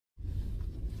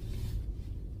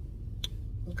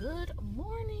Good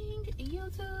morning,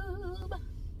 YouTube.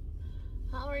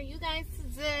 How are you guys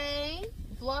today?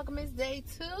 Vlogmas day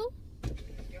 2.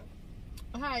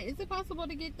 Hi, is it possible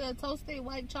to get the toasted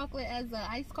white chocolate as an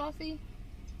iced coffee?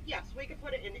 Yes, we can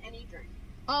put it in any drink.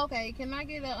 Oh, okay, can I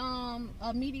get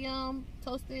a medium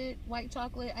toasted white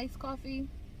chocolate iced coffee?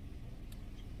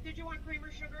 Did you want cream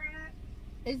or sugar in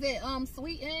it? Is it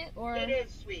sweetened or? It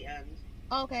is sweetened.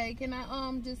 Okay, can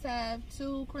I just have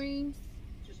 2 creams?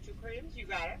 Just 2 creams? You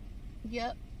got it.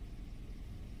 Yep.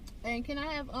 And can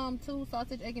I have 2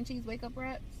 sausage, egg, and cheese wake up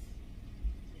wraps?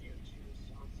 2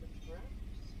 sausage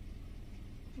wraps.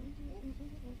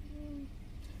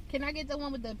 Can I get the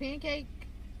one with the pancake?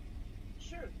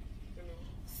 Sure.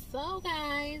 So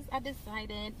guys, I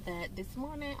decided that this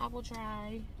morning I will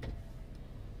try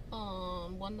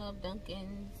one of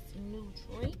Dunkin's new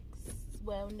drinks.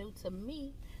 Well, new to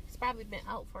me. It's probably been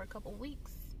out for a couple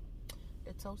weeks.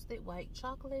 The toasted white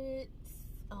chocolates.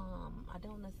 I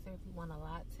don't necessarily want a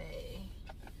latte,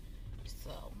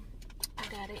 so I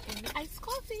got it in the iced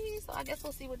coffee. So I guess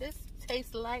we'll see what this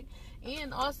tastes like.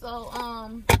 And also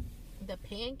the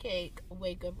pancake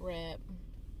wake up wrap.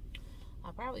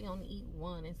 I'll probably only eat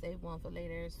one and save one for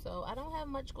later. So I don't have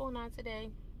much going on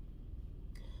today.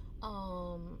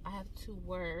 I have to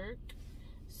work,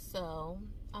 so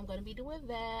I'm gonna be doing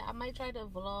that. I might try to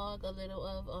vlog a little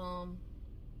of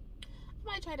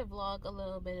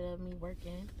bit of me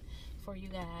working for you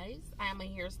guys. I am a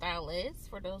hairstylist,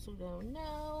 for those who don't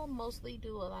know. Mostly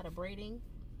do a lot of braiding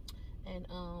and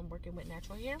working with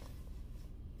natural hair.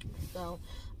 So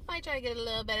I might try to get a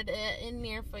little bit of that in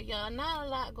there for y'all. Not a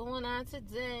lot going on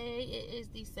today. It is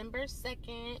December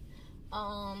 2nd.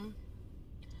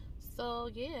 So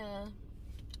yeah,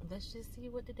 let's just see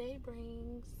what the day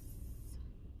brings.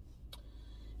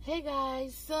 Hey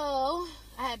guys, so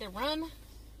I had to run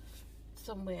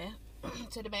somewhere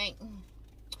to the bank.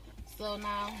 So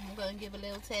now I'm gonna give a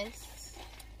little test.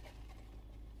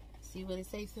 See what it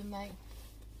tasting like.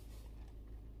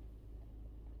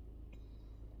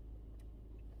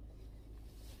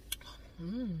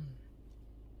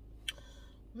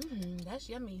 That's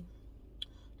yummy.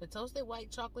 The toasted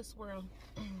white chocolate swirl.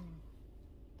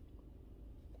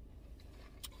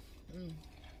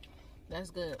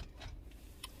 That's good.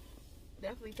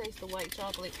 Definitely taste the white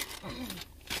chocolate.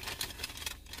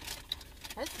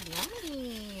 That's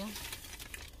yummy.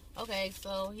 Okay,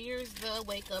 so here's the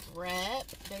wake up wrap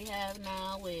they have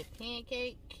now with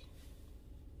pancake.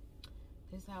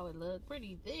 This is how it looks.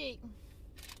 Pretty thick.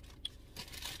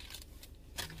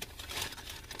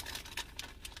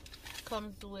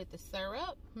 Comes with the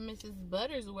syrup, Mrs.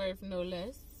 Buttersworth, no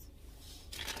less.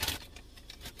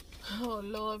 Oh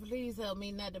Lord, please help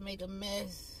me not to make a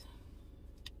mess.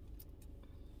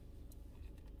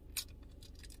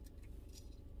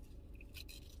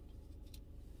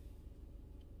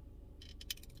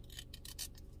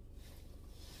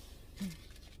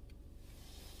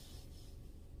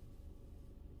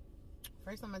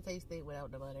 First, I'm gonna taste it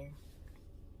without the butter.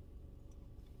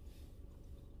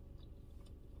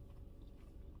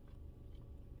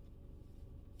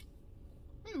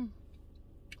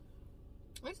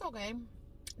 It's okay.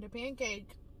 The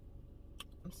pancake,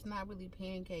 it's not really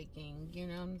pancaking, you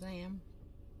know what I'm saying?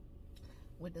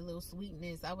 With the little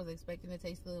sweetness. I was expecting to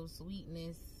taste a little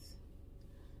sweetness.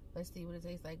 Let's see what it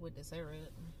tastes like with the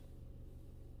syrup.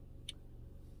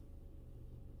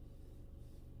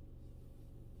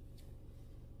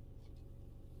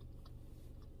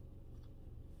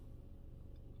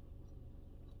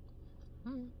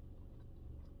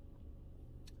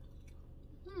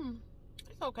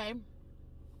 It's okay.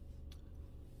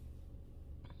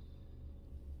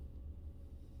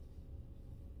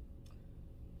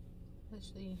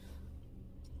 Let's see.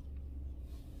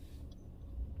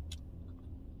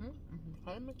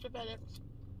 Try to mix it better.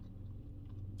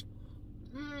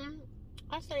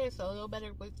 I say it's a little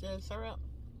better with the syrup.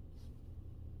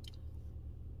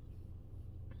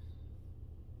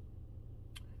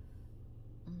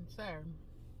 Sir,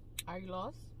 are you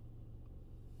lost?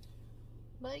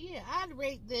 But yeah, I'd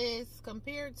rate this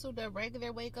compared to the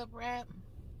regular wake up wrap.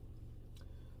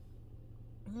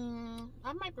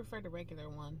 I might prefer the regular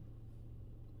one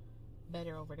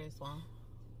better over this one.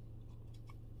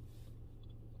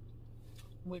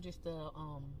 With just the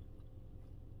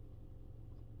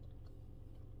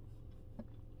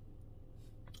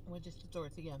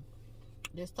tortilla.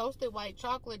 This toasted white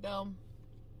chocolate though,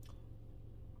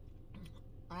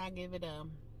 I give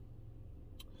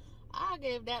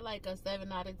that like a 7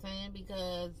 out of 10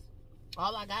 because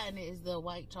all I got in it is the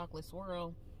white chocolate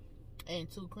swirl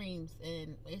and 2 creams,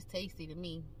 and it's tasty to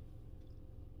me.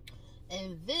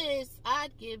 And this,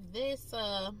 I'd give this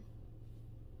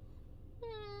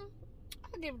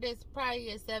I'll give this probably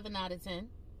a 7 out of 10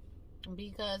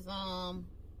 because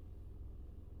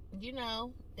you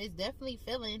know, it's definitely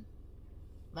filling.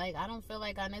 Like, I don't feel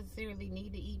like I necessarily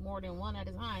need to eat more than one at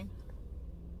a time,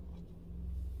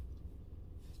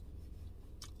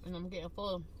 and I'm getting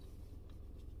full.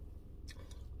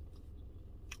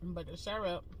 But the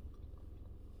syrup,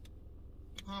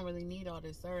 I don't really need all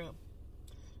this syrup.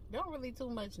 Don't really too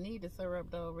much need the syrup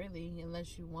though, really,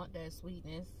 unless you want that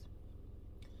sweetness.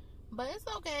 But it's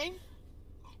okay.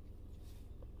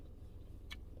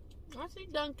 I see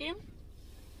Dunkin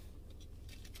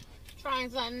trying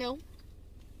something new.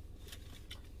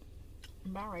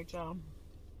 Alright, y'all.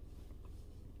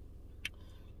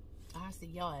 I'll see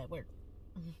y'all at work.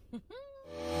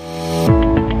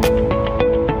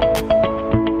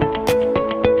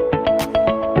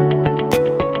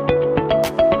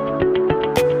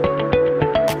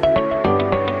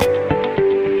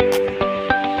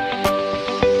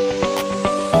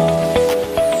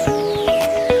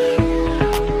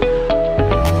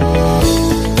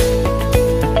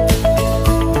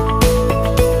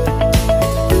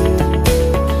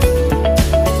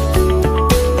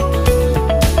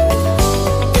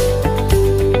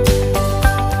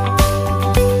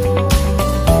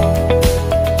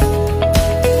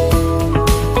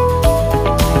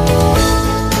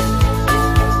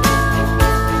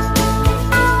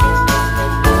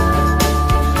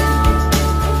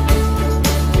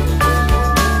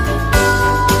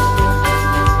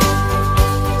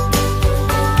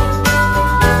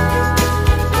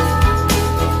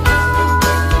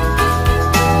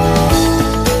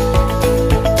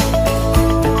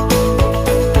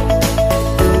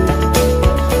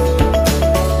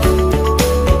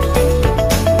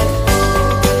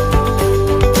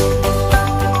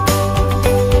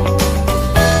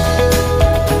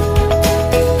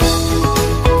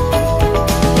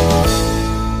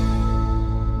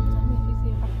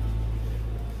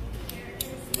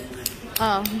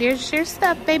 Oh, there's your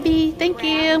stuff, baby. Thank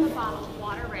you.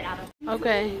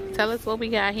 Okay, tell us what we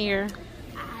got here.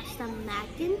 I have some mac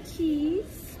and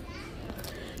cheese.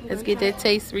 Let's get that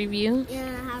taste review.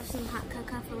 And I have some hot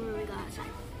cocoa from when we go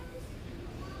outside.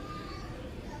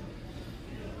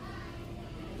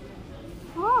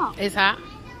 Oh. It's hot.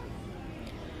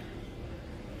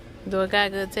 Do it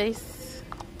got good taste?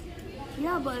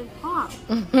 Yeah, but it's hot.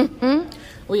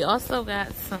 We also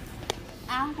got some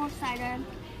Apple cider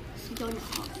donut.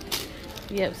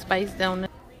 Yep, spiced donut.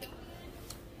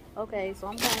 Okay, so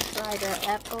I'm gonna try the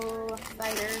apple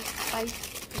cider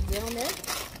spiced donut.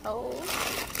 Oh,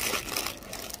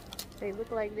 they look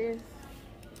like this.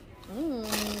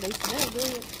 They smell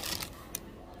good.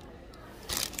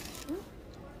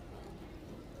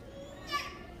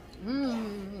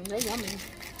 They're yummy.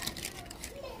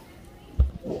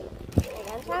 I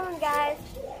gotta try one, guys.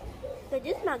 They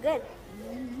do smell good.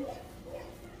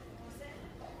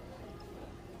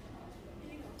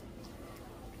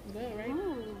 Good, right? You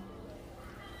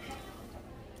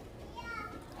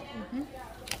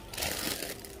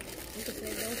can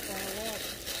save those for a walk.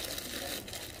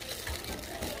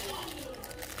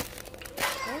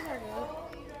 Those are good.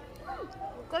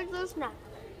 Good little snack.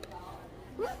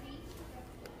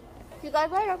 See you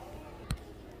guys later.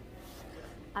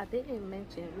 I didn't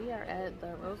mention we are at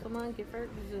the Rosamond Gifford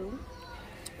Zoo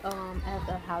at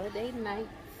the holiday night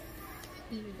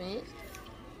event.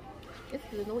 This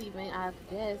is a new event, I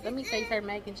guess. Let me taste her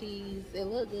mac and cheese. It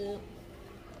look good.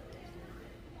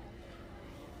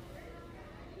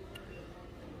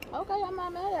 Okay, I'm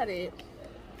not mad at it.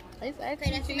 It's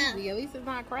actually that's cheesy. enough. At least it's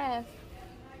not Kraft.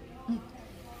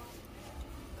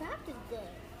 Kraft is good.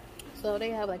 So they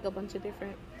have like a bunch of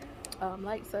different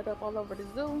lights set up all over the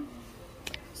zoo.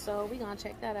 So we gonna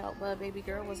check that out. But baby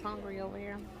girl was hungry over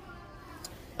here.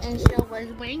 And so was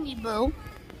Wayne Boo.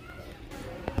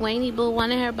 Wayne Boo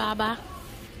wanted her baba.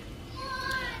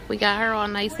 We got her all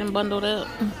nice and bundled up.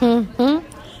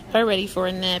 Her ready for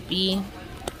a nappy.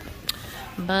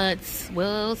 But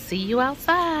we'll see you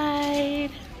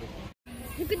outside.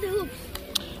 Look at the hoops.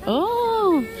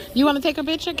 Oh, you want to take a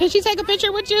picture? Can she take a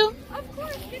picture with you? Of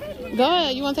course. Good idea. Go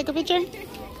ahead. You want to take a picture?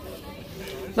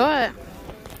 Go ahead.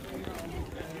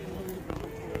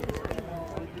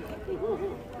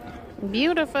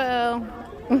 Beautiful.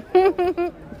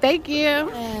 Thank you.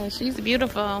 Yeah, she's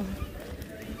beautiful.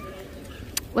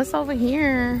 What's over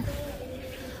here?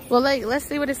 Well, like, let's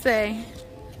see what it say.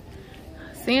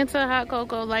 Santa hot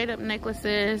cocoa light up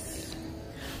necklaces.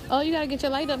 Oh, you gotta get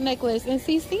your light up necklace and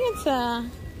see Santa.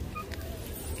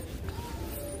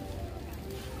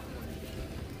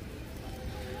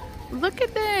 Look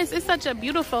at this. It's such a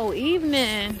beautiful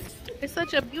evening. It's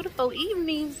such a beautiful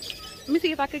evening. Let me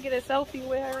see if I could get a selfie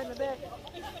with her in the back.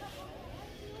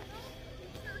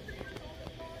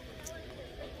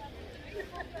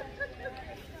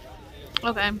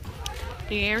 Okay.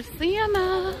 There's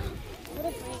Sienna.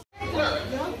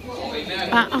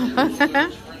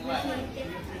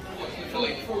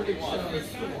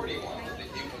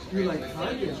 You like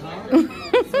Target, huh?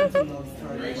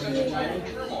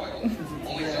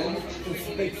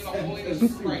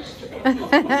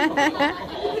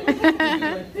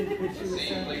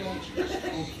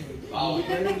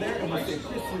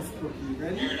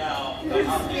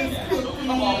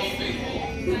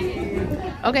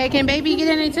 Okay, can baby get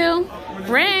in it too?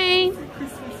 Rain.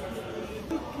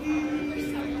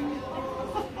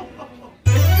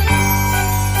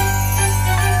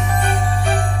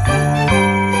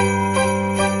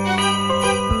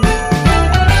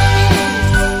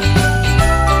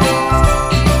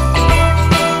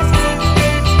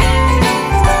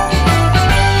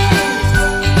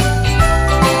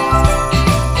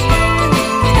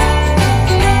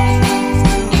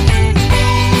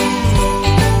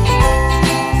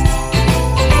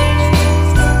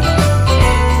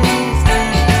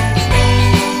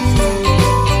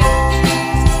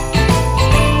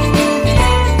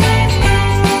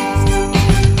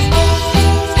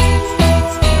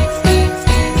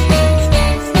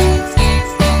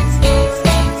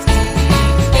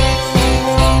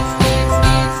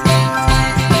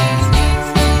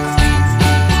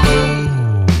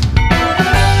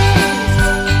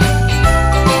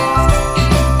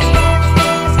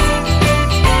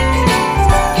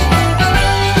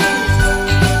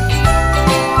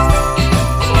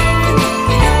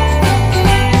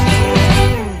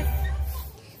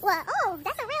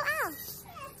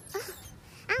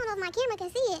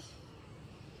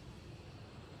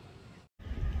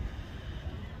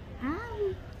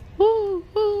 Woo,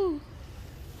 woo.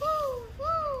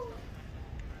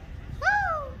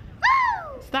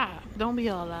 Stop. Don't be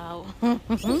all loud.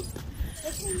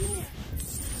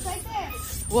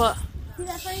 What?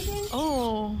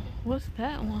 Oh, what's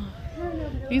that one?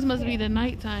 These must be the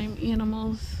nighttime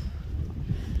animals.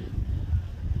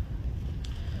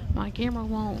 My camera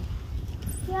won't.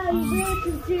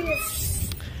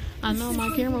 I know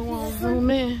my camera won't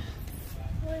zoom in.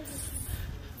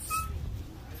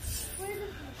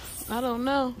 I don't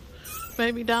know.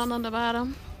 Maybe down on the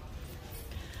bottom.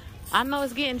 I know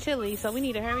it's getting chilly, so we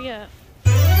need to hurry up.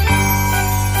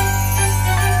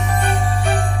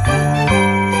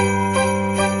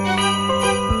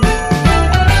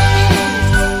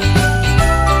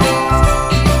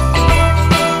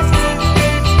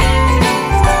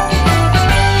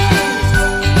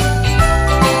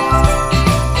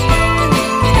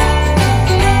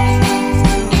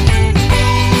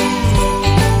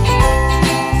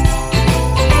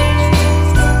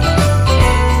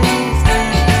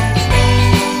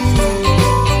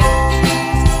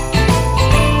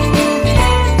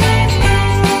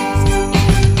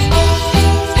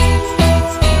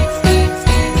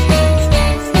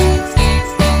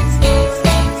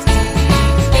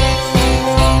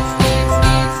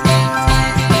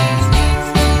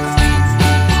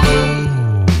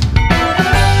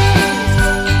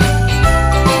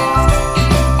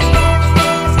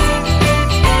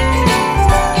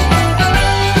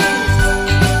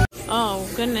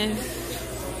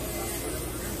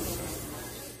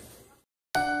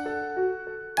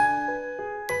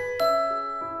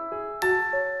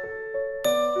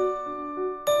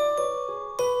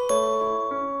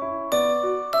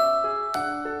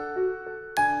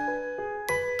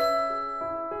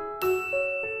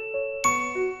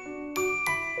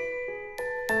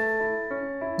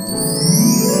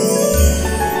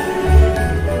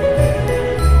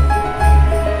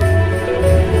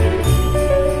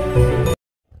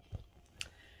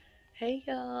 Hey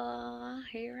y'all,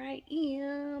 here I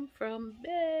am from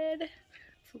bed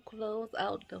to close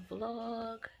out the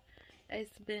vlog.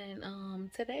 It's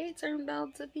been today turned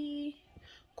out to be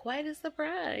quite a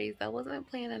surprise. I wasn't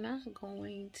planning on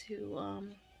going to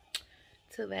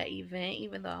that event,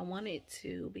 even though I wanted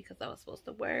to because I was supposed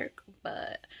to work,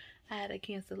 but I had a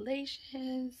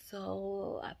cancellation,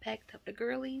 so I packed up the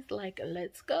girlies like,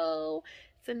 let's go.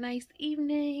 It's a nice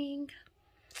evening,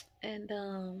 and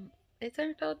it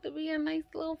turned out to be a nice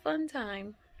little fun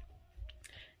time.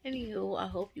 Anywho, I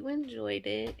hope you enjoyed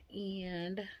it,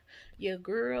 and your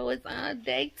girl is on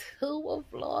day 2 of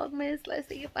Vlogmas. Let's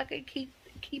see if I can keep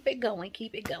it going,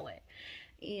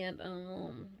 and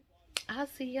I'll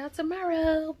see y'all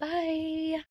tomorrow. Bye.